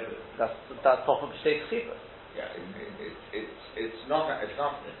 Safety pin. That's top of the state keeper. Yeah, it's not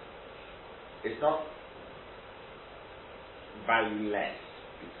valueless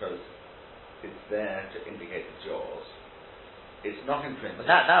because it's there to indicate it's yours. It's not intrinsic. But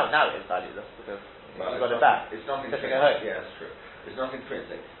now it is valueless because you got it back. It's not Sitting intrinsic. at home. Yeah, that's true. It's not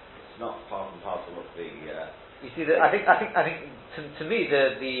intrinsic. It's not part and parcel of the. You see, I think to me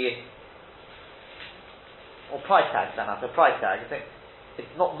or price tag. I think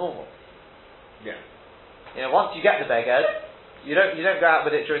it's not normal. Yeah. Once you get the beggar, you don't go out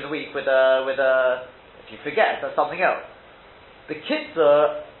with it during the week with if you forget, that's something else. The kids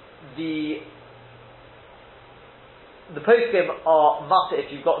the post-game are mutter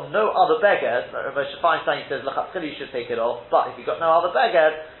if you've got no other beggars. Moshe Feinstein says you should take it off, but if you've got no other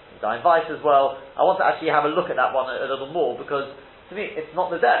beggars, Dain Weiss as well. I want to actually have a look at that one a little more because to me it's not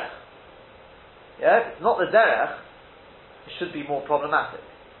the derech. Yeah, it's not the derech. It should be more problematic.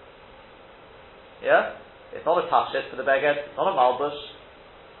 Yeah, it's not a tachshit for the beggar. It's not a malbush.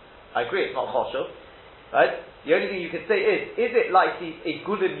 I agree, it's not choshev. Right? The only thing you could say is it like these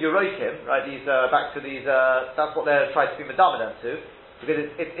igulim yurokim, right? These back to these. That's what they're trying to be madamah them to, because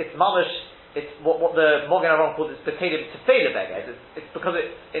it's mamish. It's what the Mogen Aron calls it's potato to fail a beggar. It's because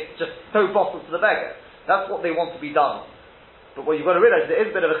it's just so bottled to the beggar. That's what they want to be done on. But what you've got to realise is there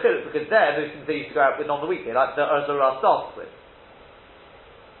is a bit of a chiluk because there those things they used to go out with on the weekday, like the Urzara starts with.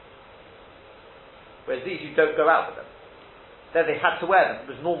 Whereas these you don't go out with them. There they had to wear them.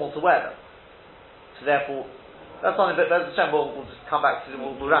 It was normal to wear them. So therefore, that's something that we'll just come back to.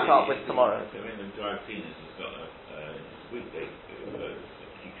 We'll wrap up with tomorrow. I mean, the dry penis has got a weekday.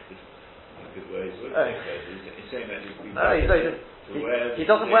 He could wear his weekday clothes. He's saying that he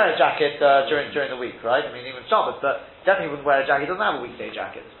doesn't wear a jacket during the week, right? I mean, even Shabbos, but definitely wouldn't wear a jacket. He doesn't have a weekday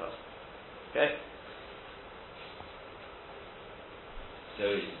jacket, this person. Okay. So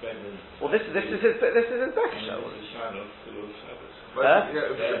he's better. Well, this is his best show. But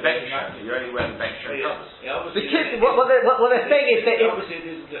the bench shirt, you only wear the bench shirt covers. The kids, what they're saying is that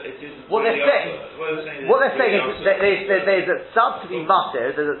what they're saying is that there's a sub to be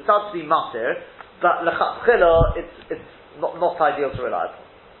mutter, but lechatchila it's not ideal to rely upon.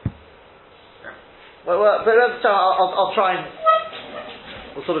 Well, but I'll try and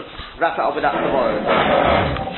we'll sort of wrap it up with that tomorrow.